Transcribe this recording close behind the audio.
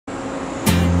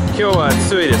日は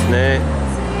暑いですね。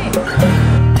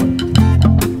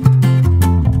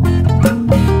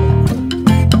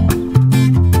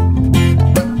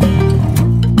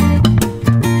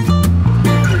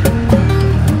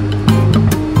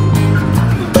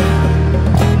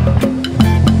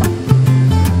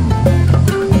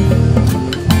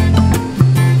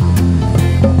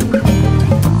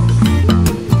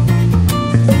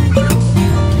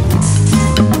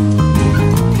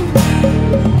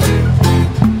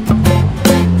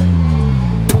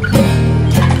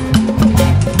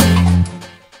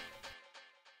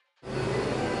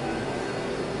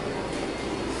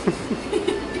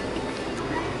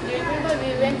Remember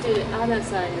we went to the other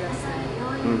side last time.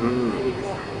 We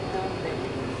walked down there.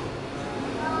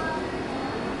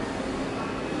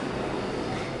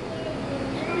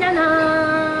 Ta-da!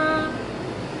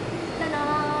 Ta-da!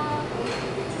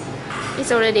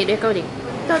 It's already recording.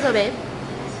 Dozo, babe.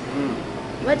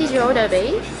 What did you order,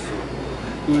 babe?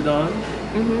 Udon,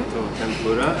 so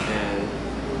tempura,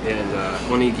 and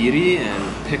onigiri and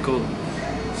pickled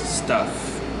stuff.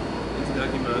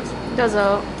 Itadakimasu.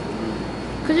 Dozo.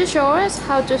 Could you show us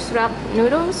how to slap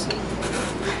noodles?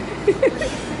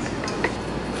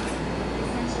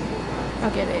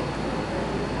 Okay, babe.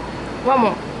 One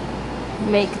more.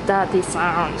 Make dirty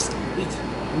sounds. 1、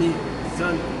2、3。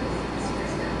上手.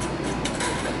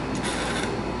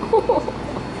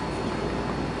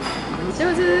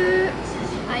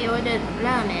 I ordered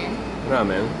ramen.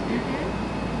 Ramen.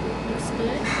 Looks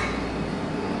good.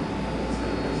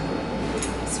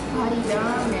 Spotty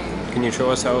ramen. Can you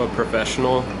show us how a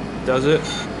professional does it?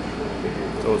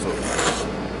 Dozo.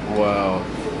 Wow.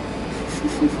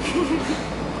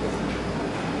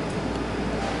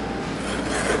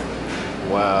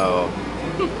 Wow.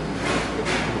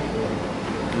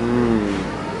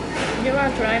 You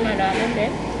want to try my ramen,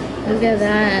 babe? Look at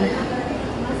that.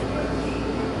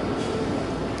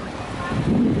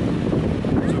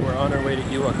 So we're on our way to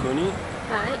Iwakuni,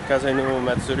 Hi. Kaze no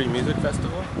Matsuri Music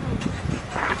Festival.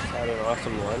 Had an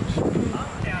awesome lunch.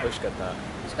 Oishikatta.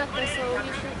 So we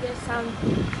should get some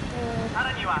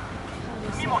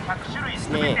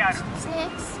Snacks.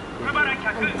 snacks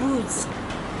and booze.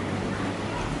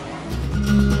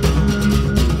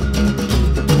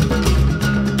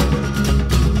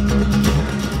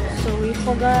 So we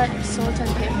forgot salt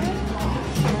and pepper.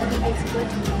 It's good.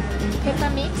 Pepper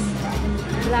mix,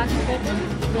 black pepper,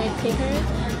 red pepper,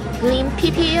 green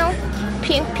pepper,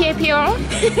 pink pepper.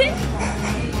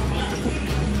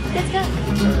 Let's go.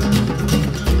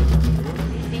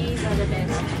 These are the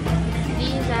best.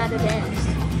 These are the best.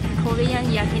 Korean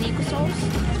yakiniku sauce,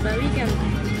 but we can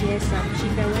get some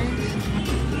chicken wings.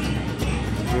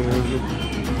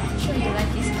 Sure you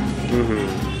like this one.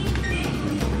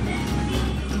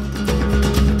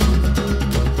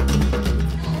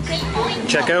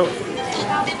 Check out.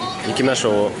 行きまし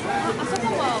ょう。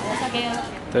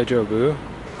大丈夫？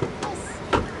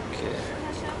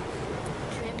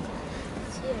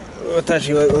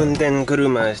私は運転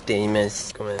車していま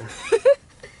す。ごめん。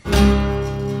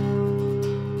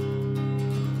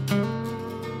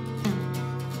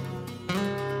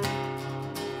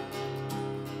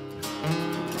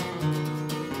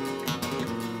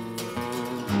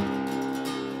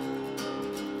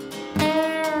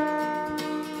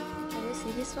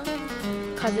This one?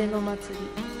 Kaze no Matsuri.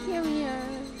 Here we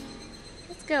are.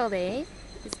 Let's go, babe.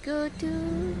 Let's go to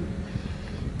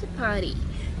the party.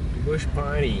 Bush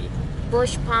party.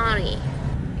 Bush party.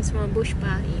 It's one bush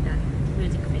party, that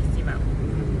music festival.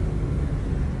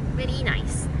 Very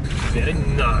nice. Very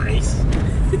nice.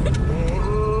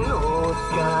 のス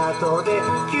カートで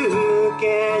休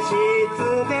憩室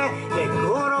で寝転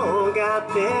がっ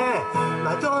て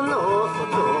窓の外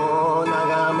を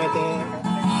眺めて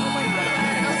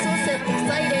I'm so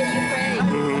excited you play.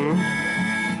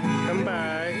 Come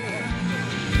by.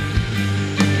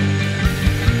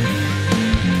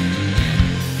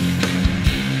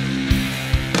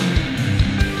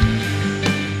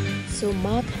 So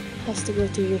Mark has to go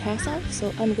to rehearsal,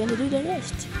 so I'm gonna do the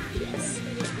rest. Yes.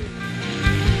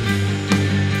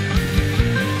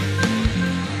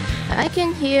 I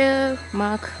can hear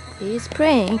Mark is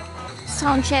praying.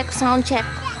 Sound check, sound check.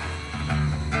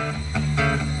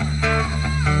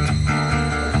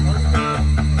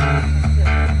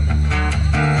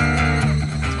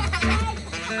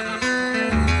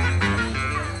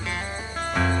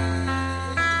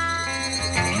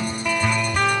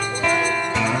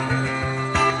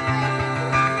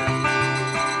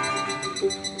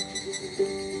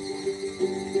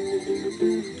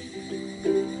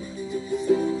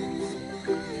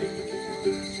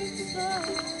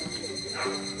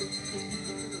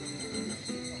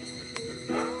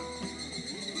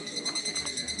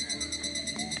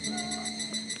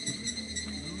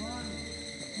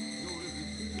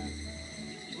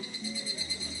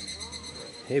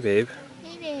 Hey babe.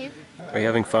 Hey babe. Are you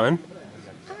having fun?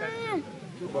 And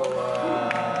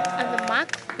the mark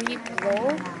we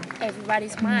blow,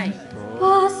 everybody's mine.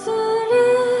 忘れ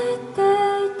て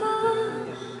いた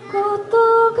こと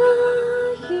が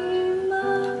今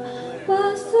忘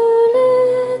れ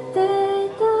てい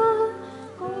た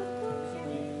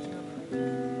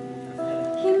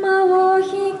暇を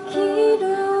生き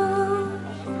る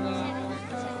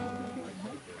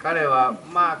彼は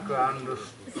マーク・アー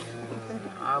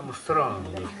ムストロング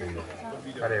という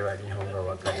彼は日本語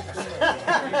わかりません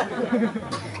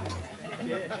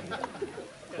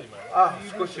あ、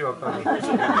少しわかる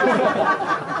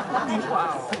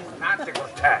わお、なんてこっ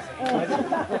た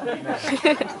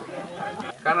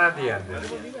カナディアンで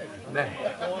すね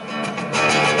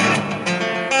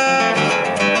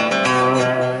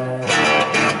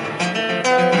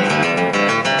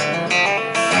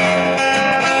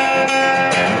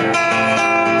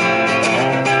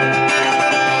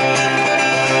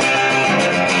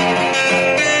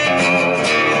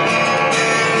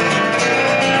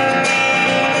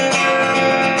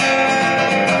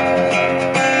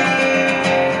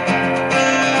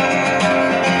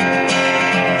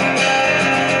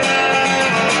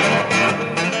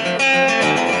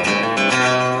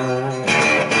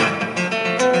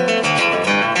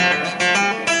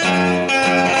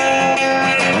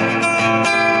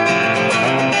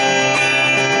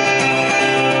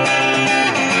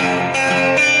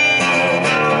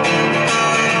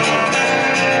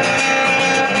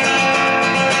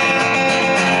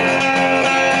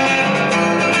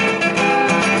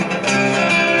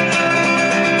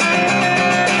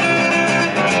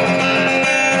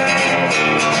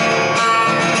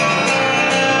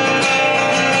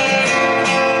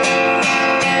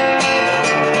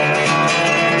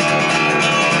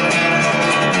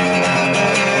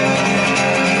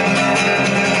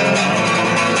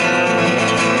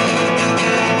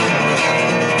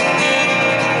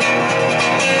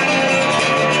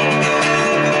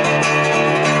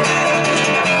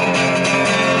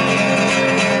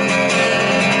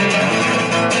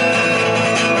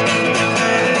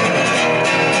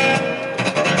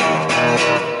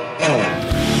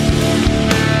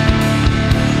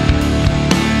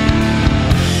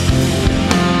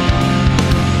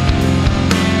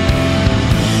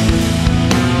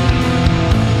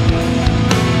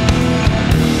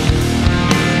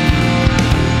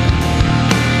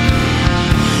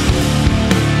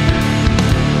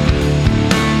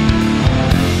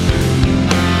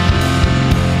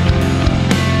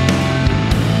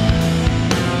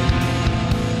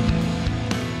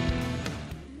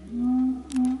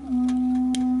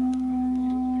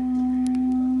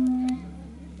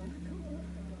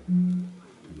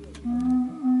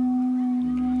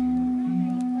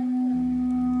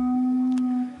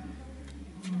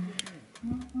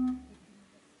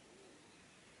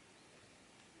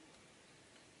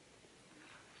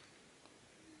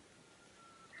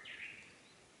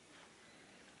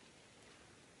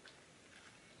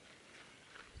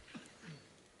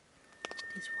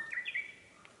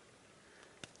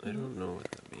I don't know what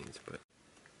that means, but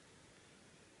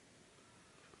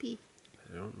P.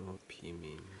 I don't know what P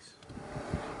means.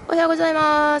 おはようござい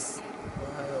ます。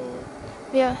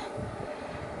いや、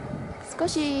少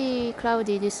し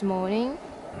cloudy this morning.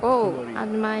 Oh,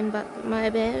 and my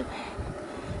bed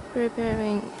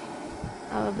preparing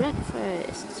our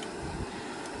breakfast.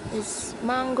 It's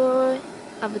mango,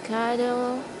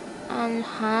 avocado, and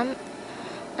ham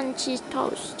and cheese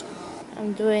toast.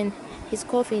 I'm doing his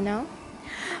coffee now.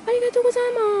 ありがとうござい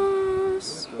ま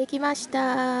す。できまし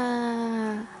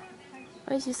た。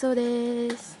美味しそうで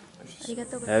す。ありが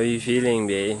とうございます。How are you feeling,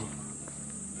 babe?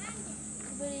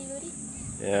 ブリブリ。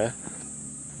 Yeah?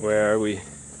 Where are we? い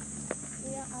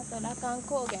や、あと羅漢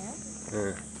高原。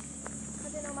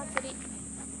風の祭り。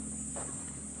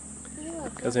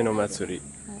Kaze no Matsuri.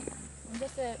 I'm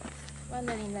just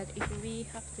wondering that if we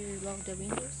have to lock the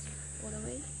windows all the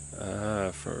way.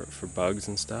 For bugs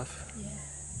and stuff? Yeah.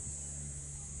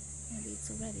 Maybe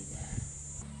it's already there.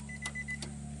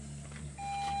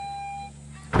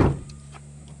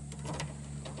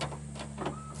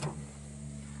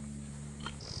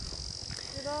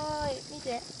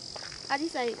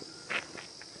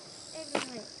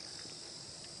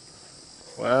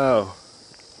 Wow.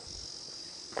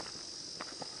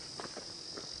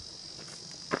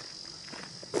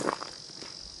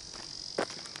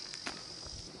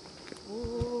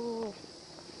 Oh.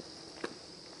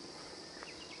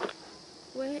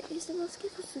 Where is the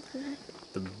mosquito supply?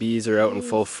 The bees are out in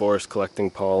full force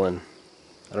collecting pollen.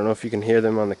 I don't know if you can hear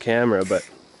them on the camera, but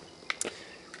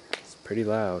it's pretty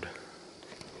loud.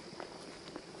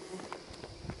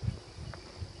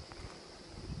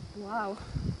 Wow.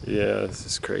 Yeah, this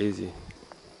is crazy.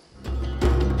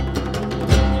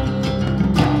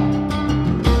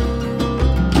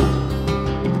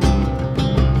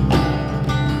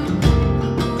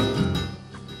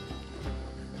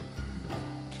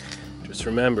 Just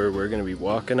remember, we're going to be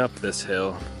walking up this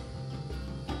hill.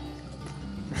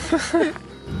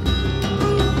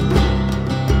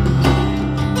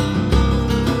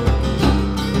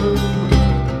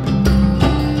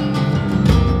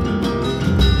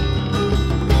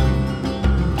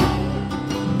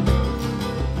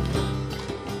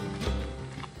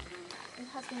 It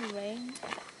has been rained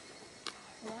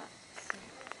a lot.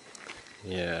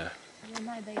 Yeah. So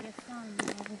now they get sun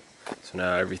now. So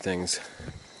now everything's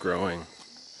growing.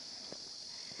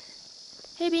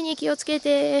 蛇に気をつけ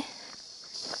て。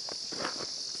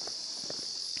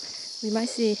We might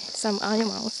see some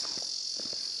animals.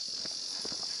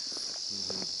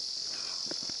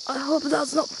 I hope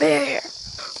that's not bear.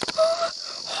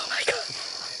 Oh my god.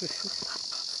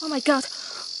 Oh my god.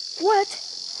 What?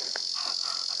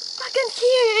 I can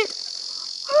hear it.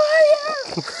 Oh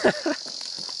yeah.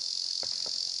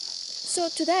 So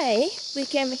today we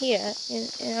came here in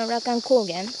Rakan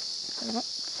Kogen.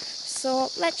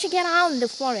 So let's check it out in the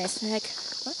forest. Like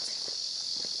what?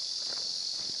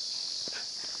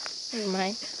 Never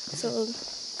mind. So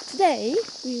today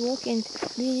we walk in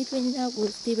between the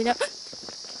woods.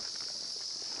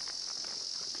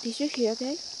 Did you hear,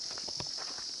 babe?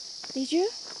 Did you?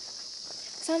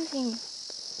 Something.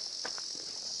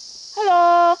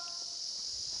 Hello.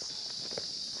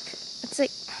 It's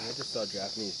like. I just saw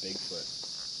Japanese Bigfoot.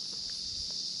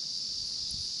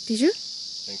 Did you? I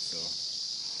think so.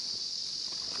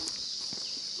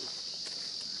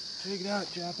 Check it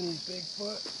out, Japanese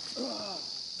Bigfoot.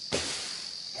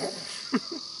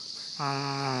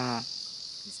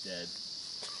 He's dead.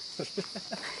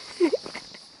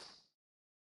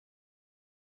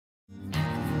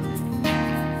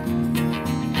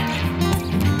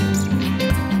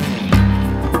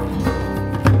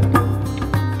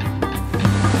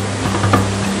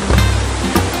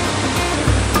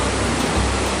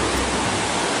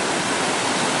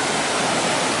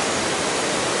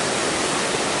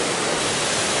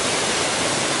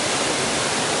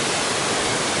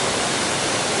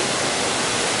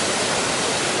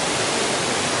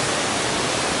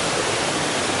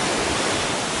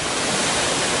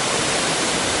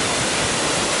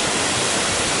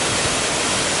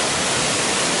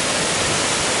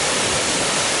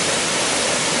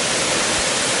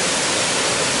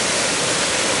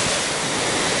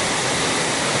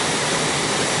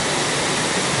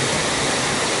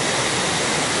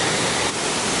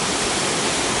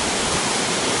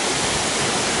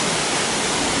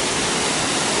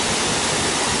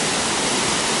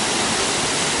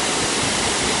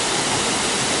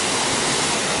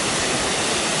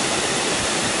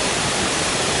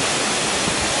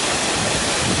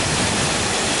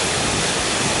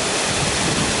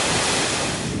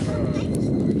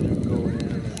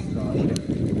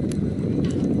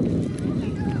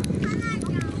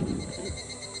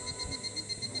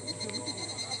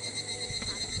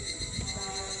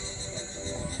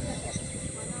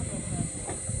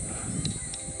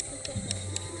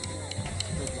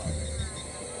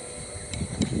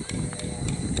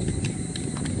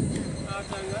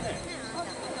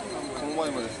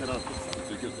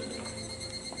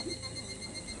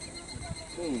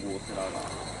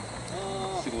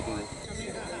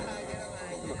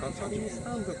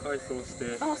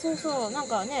あ、そうそう、なん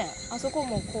かね、あそこ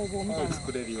も工房みたいな。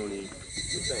作れるように。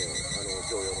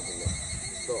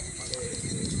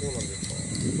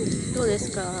どうで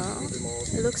すか？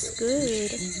 It looks good.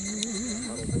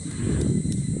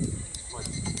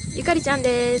 ゆかりちゃん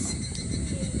です。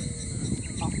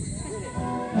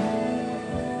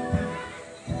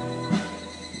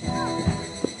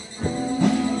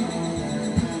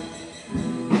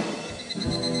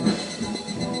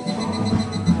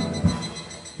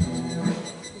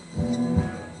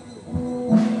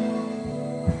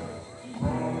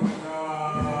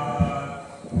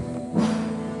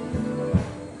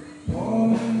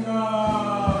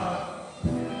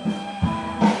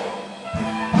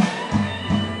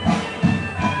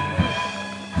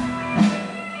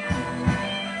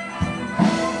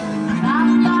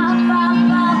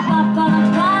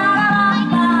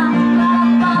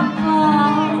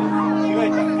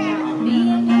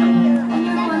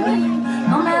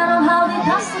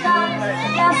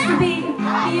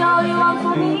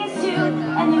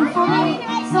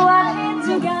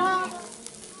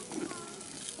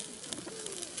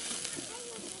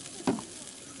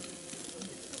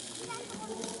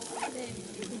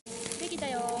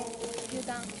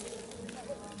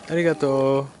ありが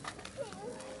と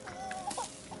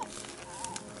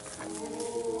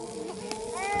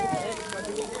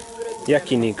う。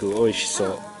焼肉美味しそ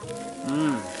う。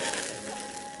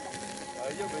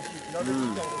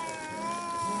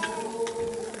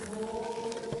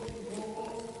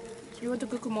You want to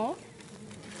cook more?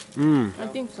 I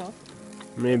think so.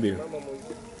 Maybe. Very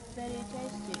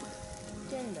tasty.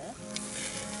 Tender.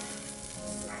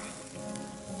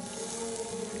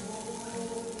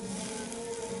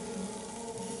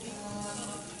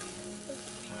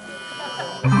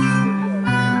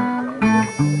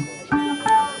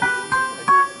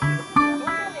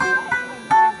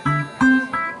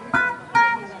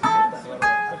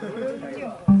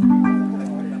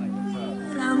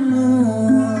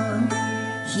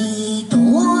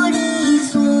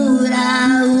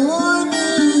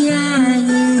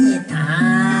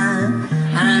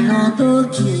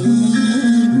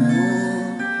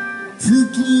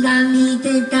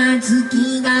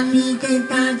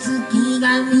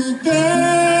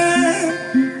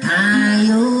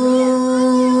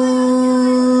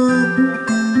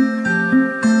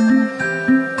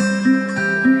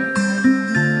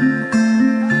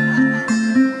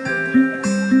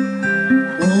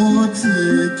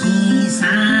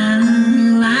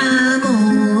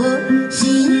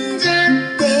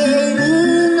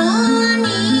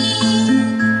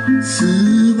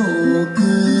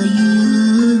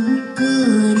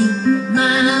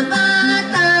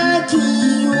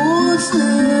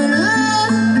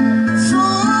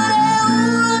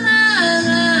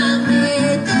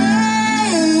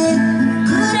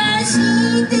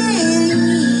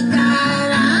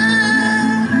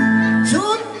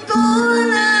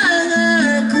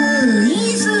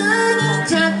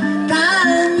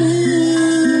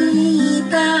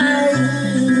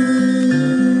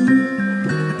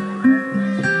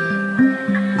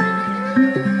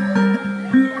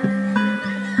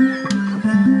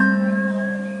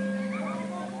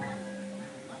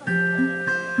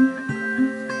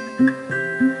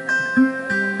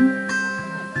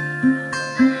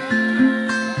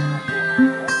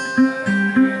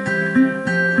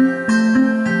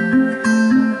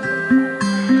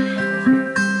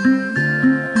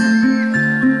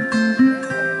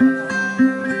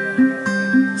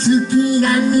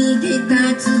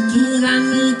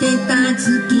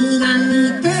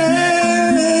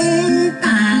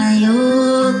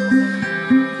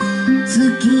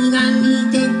 Tsuki ga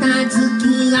mite ta